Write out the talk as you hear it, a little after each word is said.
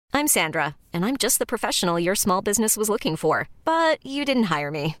I'm Sandra, and I'm just the professional your small business was looking for. But you didn't hire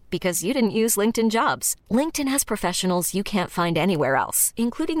me because you didn't use LinkedIn Jobs. LinkedIn has professionals you can't find anywhere else,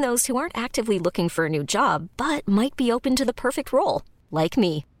 including those who aren't actively looking for a new job, but might be open to the perfect role, like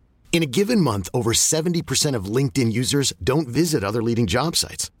me. In a given month, over 70% of LinkedIn users don't visit other leading job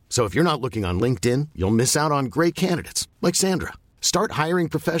sites. So if you're not looking on LinkedIn, you'll miss out on great candidates like Sandra. Start hiring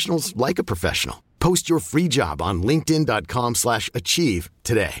professionals like a professional. Post your free job on linkedin.com/achieve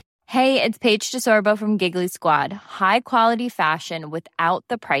today. Hey, it's Paige DeSorbo from Giggly Squad. High quality fashion without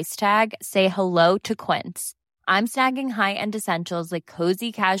the price tag. Say hello to Quince. I'm snagging high-end essentials like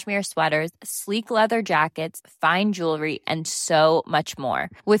cozy cashmere sweaters, sleek leather jackets, fine jewelry, and so much more.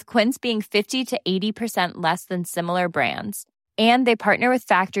 With Quince being 50 to 80% less than similar brands. And they partner with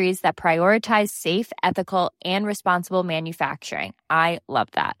factories that prioritize safe, ethical, and responsible manufacturing. I love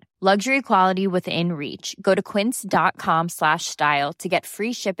that. Luxury quality within reach. Go to quince.com/style to get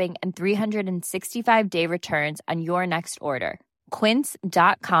free shipping and 365-day returns on your next order.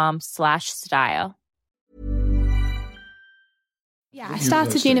 Quince.com/style. Yeah, I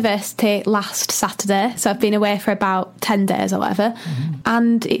started university last Saturday, so I've been away for about 10 days or whatever,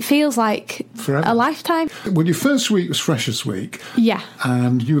 and it feels like forever. A lifetime. Well, your first week was Freshers' Week. Yeah.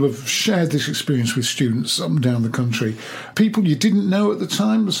 And you'll have shared this experience with students up and down the country. People you didn't know at the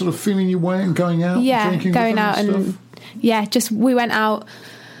time were sort of feeling your way and going out, drinking going with them out and stuff. We went out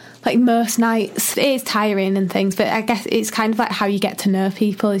like most nights. It is tiring and things, but I guess it's kind of like how you get to know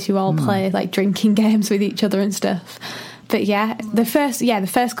people as you all play like drinking games with each other and stuff. But the first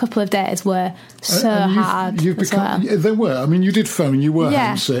couple of days were hard. They were. I mean, you did phone. You were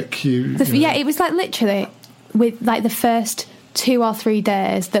homesick. It was like literally with like the first 2 or 3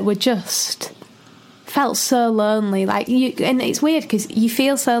 days that were just felt so lonely. Like and it's weird because you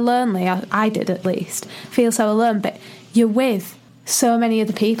feel so lonely. I did at least feel so alone. But you're with so many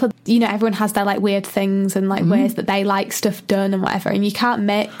other people. You know, everyone has their like weird things and like ways that they like stuff done and whatever, and you can't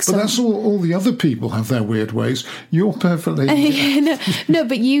mix. But that's all the other people have their weird ways. You're perfectly no,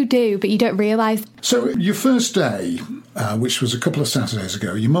 but you do, but you don't realise. So your first day, which was a couple of Saturdays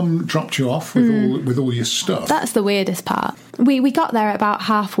ago, your mum dropped you off with all your stuff. That's the weirdest part. We got there at about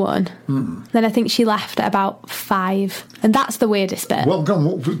 1:30. Then I think she left at about 5, and that's the weirdest bit. Well, go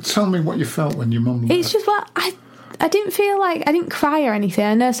on. Tell me what you felt when your mum left. It's just I didn't feel like I didn't cry or anything.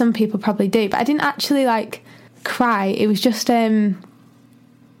 I know some people probably do, but I didn't actually like cry. It was just I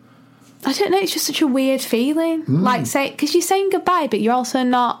don't know. It's just such a weird feeling. Like because you're saying goodbye, but you're also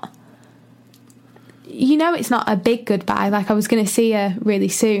not. You know, it's not a big goodbye. Like I was going to see her really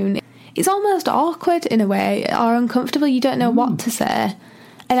soon. It's almost awkward in a way, or uncomfortable. You don't know what to say.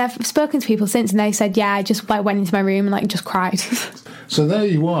 And I've spoken to people since, and they said, "Yeah, I just like went into my room and like just cried." So there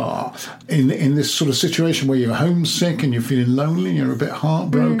you are in this sort of situation where you're homesick and you're feeling lonely, and you're a bit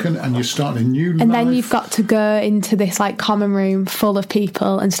heartbroken, and you're starting a new life. And then you've got to go into this like common room full of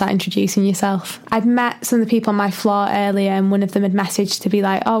people and start introducing yourself. I'd met some of the people on my floor earlier, and one of them had messaged to be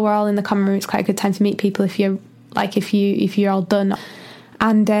like, "Oh, we're all in the common room. It's quite a good time to meet people if you're all done."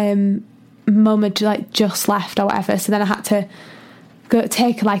 And Mum had like just left or whatever, so then I had to go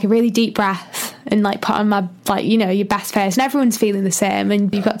take like a really deep breath and like put on my like your best face, and everyone's feeling the same,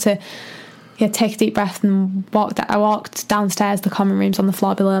 and you've got to take a deep breath and I walked downstairs. The common room's on the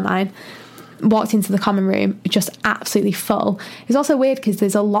floor below mine. Walked into the common room, just absolutely full. It was also weird because there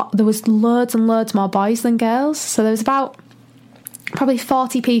was loads and loads more boys than girls, so there was about probably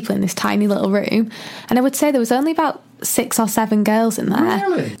 40 people in this tiny little room, and I would say there was only about 6 or 7 girls in there.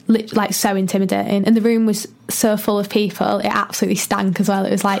 Really? Like so intimidating, and the room was so full of people. It absolutely stank as well.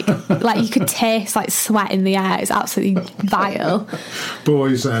 It was like you could taste like sweat in the air. It's absolutely vile.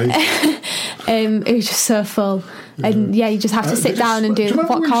 Boys, eh? It was just so full, and you just have to sit down and do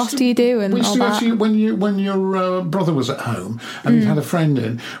what course do you do and all that. Actually, when your brother was at home and he had a friend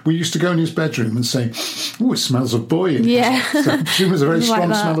in, we used to go in his bedroom and say, "Oh, it smells of boy." Yeah, so it was a very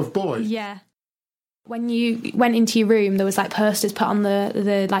strong smell of boy. Yeah. When you went into your room, there was like posters put on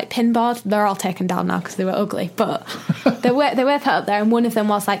the like pin board. They're all taken down now because they were ugly, but they were put up there. And one of them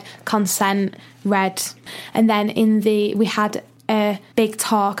was like consent read, and then we had a big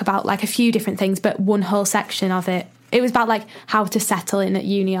talk about like a few different things, but one whole section of it was about like how to settle in at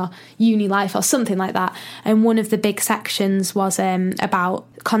uni or uni life or something like that. And one of the big sections was about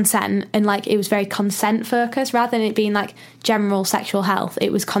consent, and like it was very consent focused rather than it being like general sexual health.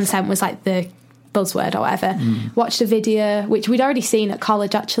 It was consent was like the buzzword or whatever. Watched a video which we'd already seen at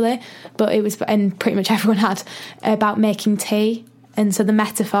college actually, but it was, and pretty much everyone had, about making tea. And so the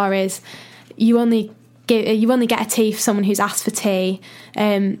metaphor is you only get a tea for someone who's asked for tea.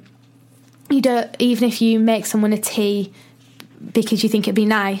 You don't, even if you make someone a tea because you think it'd be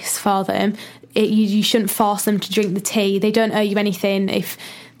nice for them. You shouldn't force them to drink the tea. They don't owe you anything if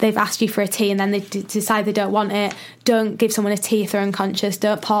they've asked you for a tea and then they decide they don't want it. Don't give someone a tea if they're unconscious.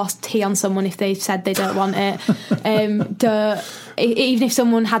 Don't pour tea on someone if they've said they don't want it. Even if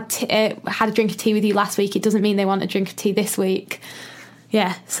someone had a drink of tea with you last week, it doesn't mean they want a drink of tea this week.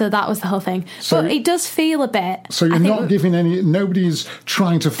 Yeah, so that was the whole thing. So, but it does feel a bit... So you're not giving any... Nobody's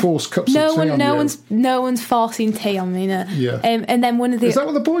trying to force cups of tea on you? No one's forcing tea on me, no. Yeah. And then one of the... Is that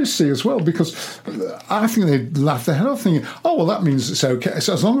what the boys see as well? Because I think they'd laugh their head off thinking, oh, well, that means it's okay.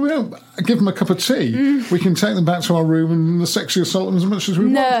 So as long as we don't give them a cup of tea, we can take them back to our room and sexually assault them as much as we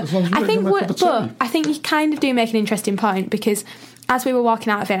want. As long as we don't give them a cup of tea. But I think you kind of do make an interesting point, because... as we were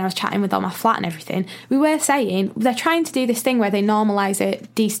walking out of it and I was chatting with all my flat and everything, we were saying they're trying to do this thing where they normalise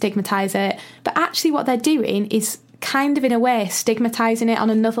it, destigmatise it, but actually what they're doing is kind of in a way stigmatising it on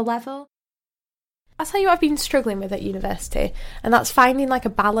another level. I'll tell you what I've been struggling with at university, and that's finding like a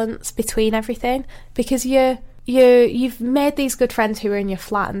balance between everything, because you've made these good friends who are in your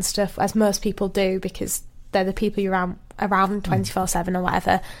flat and stuff, as most people do, because they're the people you're around 24/7 or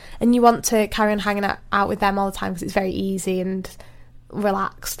whatever, and you want to carry on hanging out with them all the time because it's very easy and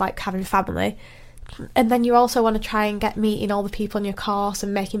relaxed, like having family. And then you also want to try and get meeting all the people in your course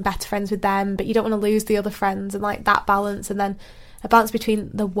and making better friends with them, but you don't want to lose the other friends, and like that balance, and then a balance between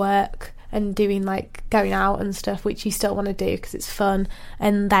the work and doing like going out and stuff, which you still want to do because it's fun,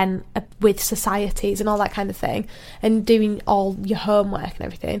 and then with societies and all that kind of thing, and doing all your homework and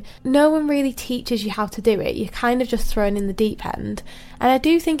everything. No one really teaches you how to do it. You're kind of just thrown in the deep end, and I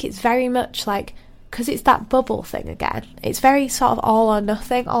do think it's very much like, because it's that bubble thing again, it's very sort of all or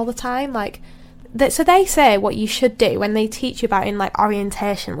nothing all the time. Like, so they say what you should do when they teach you about in like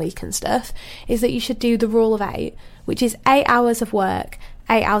orientation week and stuff is that you should do the rule of 8, which is 8 hours of work,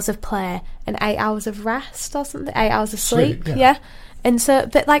 8 hours of play, and 8 hours of rest or something, 8 hours of sleep. Yeah. And so,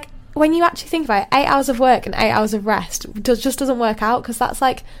 but like when you actually think about it, 8 hours of work and 8 hours of rest just doesn't work out, because that's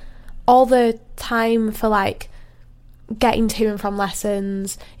like all the time for like getting to and from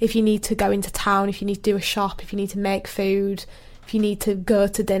lessons, if you need to go into town, if you need to do a shop, if you need to make food, if you need to go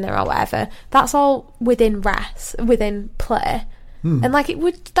to dinner or whatever, that's all within rest, within play. And like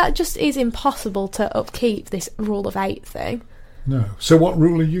that just is impossible to upkeep, this rule of 8 thing. No. So what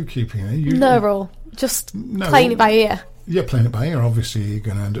rule are you keeping? No rule, just playing it by ear. Yeah, playing it by ear. Obviously you're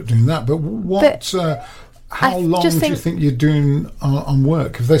going to end up doing that, but how long do you think you're doing on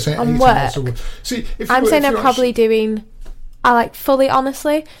work? If they say 8 hours of work. See, I'm saying I'm probably doing, fully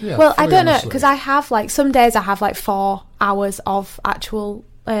honestly. Yeah, well, I don't know, because I have like, some days I have like 4 hours of actual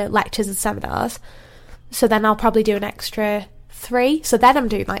lectures and seminars. So then I'll probably do an extra 3. So then I'm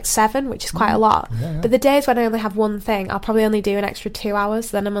doing like 7, which is quite a lot. Yeah. But the days when I only have one thing, I'll probably only do an extra 2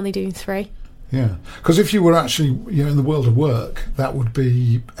 hours. Then I'm only doing 3. Yeah, because if you were actually, in the world of work, that would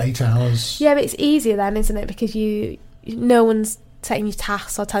be 8 hours. Yeah, but it's easier then, isn't it? Because no one's setting you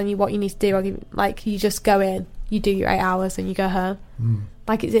tasks or telling you what you need to do. Or like, you just go in, you do your 8 hours, and you go home.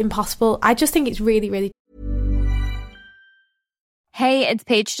 Like, it's impossible. I just think it's really, really... Hey, it's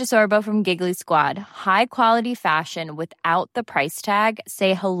Paige DeSorbo from Giggly Squad. High quality fashion without the price tag.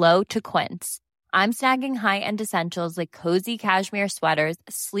 Say hello to Quince. I'm snagging high-end essentials like cozy cashmere sweaters,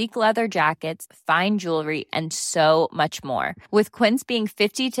 sleek leather jackets, fine jewelry, and so much more. With Quince being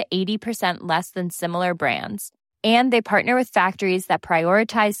 50 to 80% less than similar brands. And they partner with factories that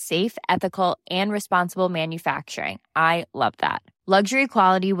prioritize safe, ethical, and responsible manufacturing. I love that. Luxury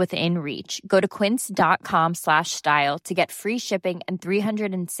quality within reach. Go to quince.com/style to get free shipping and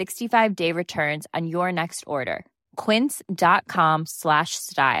 365-day returns on your next order.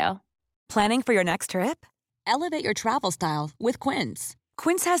 Quince.com/style. Planning for your next trip? Elevate your travel style with Quince.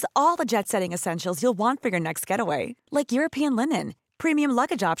 Quince has all the jet-setting essentials you'll want for your next getaway, like European linen, premium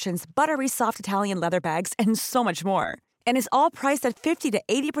luggage options, buttery soft Italian leather bags, and so much more. And is all priced at 50 to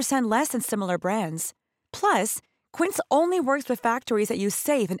 80% less than similar brands. Plus, Quince only works with factories that use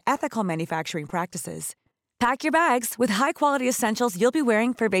safe and ethical manufacturing practices. Pack your bags with high-quality essentials you'll be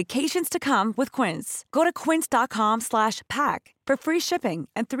wearing for vacations to come with Quince. Go to quince.com/pack for free shipping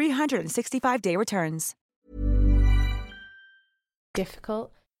and 365-day returns.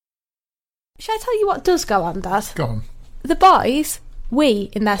 Difficult. Should I tell you what does go on, Dad? Go on. The boys,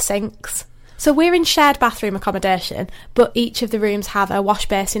 in their sinks. So we're in shared bathroom accommodation, but each of the rooms have a wash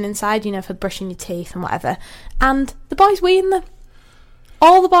basin inside, for brushing your teeth and whatever. And the boys wee in them.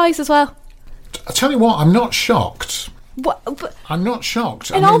 All the boys as well. I tell you what, I'm not shocked. What? But, I'm not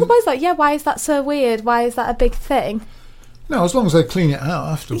shocked. And all the boys why is that so weird? Why is that a big thing? No, as long as they clean it out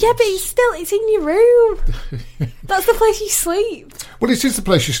afterwards. Yeah, but it's in your room. That's the place you sleep. Well, it is the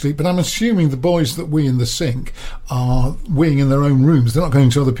place you sleep, but I'm assuming the boys that wee in the sink are weeing in their own rooms. They're not going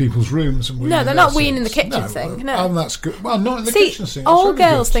to other people's rooms and weeing. No, they're not weeing in the kitchen sink. No, and that's good. Well, not in the kitchen sink. All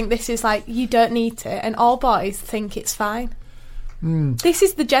girls think this is like you don't need it, and all boys think it's fine. This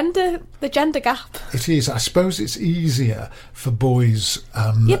is the gender gap. It is. I suppose it's easier for boys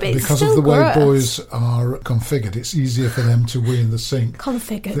because of the way gross. boys are configured. It's easier for them to wee in the sink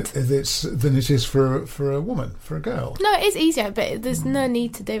Configured. than it is for a woman, for a girl. No, it is easier, but there's no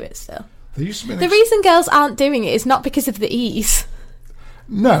need to do it still. There used to be the reason girls aren't doing it is not because of the ease.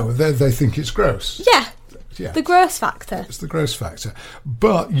 No, they think it's gross. Yeah. The gross factor. It's the gross factor.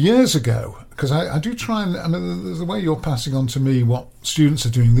 But years ago, because I do try and, I mean, the way you're passing on to me what students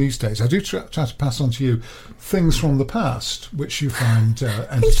are doing these days, I do try to pass on to you things from the past, which you find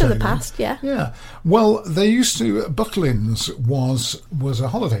entertaining. Things from the past, yeah. Yeah. Well, they used to, Butlins was a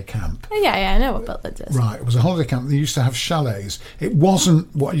holiday camp. Oh, yeah, I know what Butlins is. Right, it was a holiday camp. They used to have chalets. It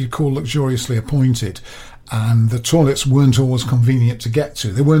wasn't what you call luxuriously appointed. And the toilets weren't always convenient to get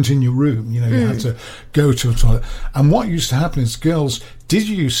to. They weren't in your room, you had to go to a toilet. And what used to happen is girls did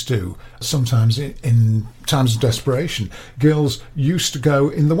used to, sometimes in times of desperation, girls used to go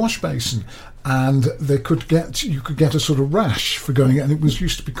in the wash basin, and you could get a sort of rash for going, and it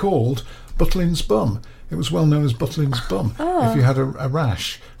used to be called Butlin's bum. It was well known as Butlin's bum if you had a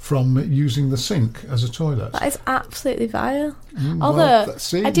rash from using the sink as a toilet. That is absolutely vile. Although,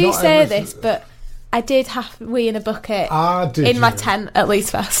 I do say this, but I did have wee in a bucket my tent at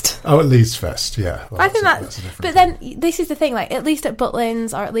Leeds Fest. Oh, at Leeds Fest, yeah. Well, I think that's a different thing. Then this is the thing, like at least at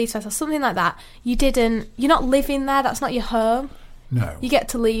Butlins or at Leeds Fest or something like that, you're not living there, that's not your home. No. You get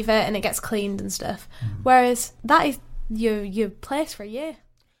to leave it and it gets cleaned and stuff. Whereas that is your place for a year.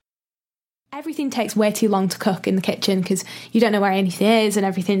 Everything takes way too long to cook in the kitchen because you don't know where anything is and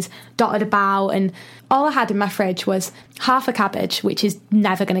everything's dotted about, and all I had in my fridge was half a cabbage, which is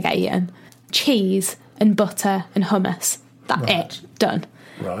never going to get eaten, cheese and butter and hummus. That's it. Done.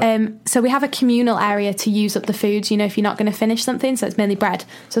 Right. So we have a communal area to use up the foods, if you're not going to finish something, so it's mainly bread.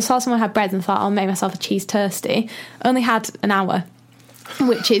 So I saw someone had bread and thought, I'll make myself a cheese toastie. Only had an hour,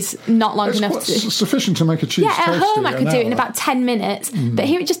 which is not long enough. It's sufficient to make a cheese toastie. Yeah, at home I could do it in about 10 minutes, but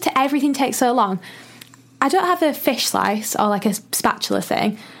here everything takes so long. I don't have a fish slice or like a spatula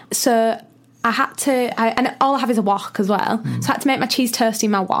thing, so I had to, and all I have is a wok as well, so I had to make my cheese toastie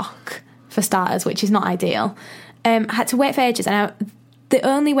in my wok, for starters, which is not ideal. I had to wait for ages, and the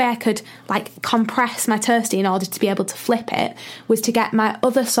only way I could compress my toastie in order to be able to flip it was to get my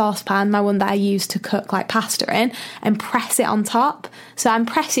other saucepan, my one that I use to cook pasta in, and press it on top. So I'm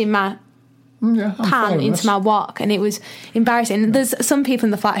pressing my pan into my wok, and it was embarrassing. Yeah. There's some people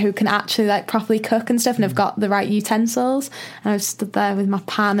in the flat who can actually properly cook and stuff and have got the right utensils, and I was stood there with my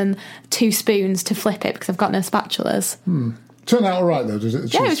pan and 2 spoons to flip it because I've got no spatulas. Turned out all right, though, does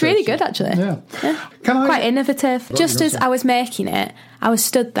it? Yeah, it was really good, actually. Yeah. Quite innovative. Just as I was making it, I was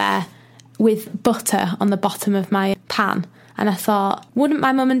stood there with butter on the bottom of my pan, and I thought, wouldn't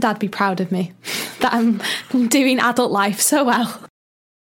my mum and dad be proud of me that I'm doing adult life so well?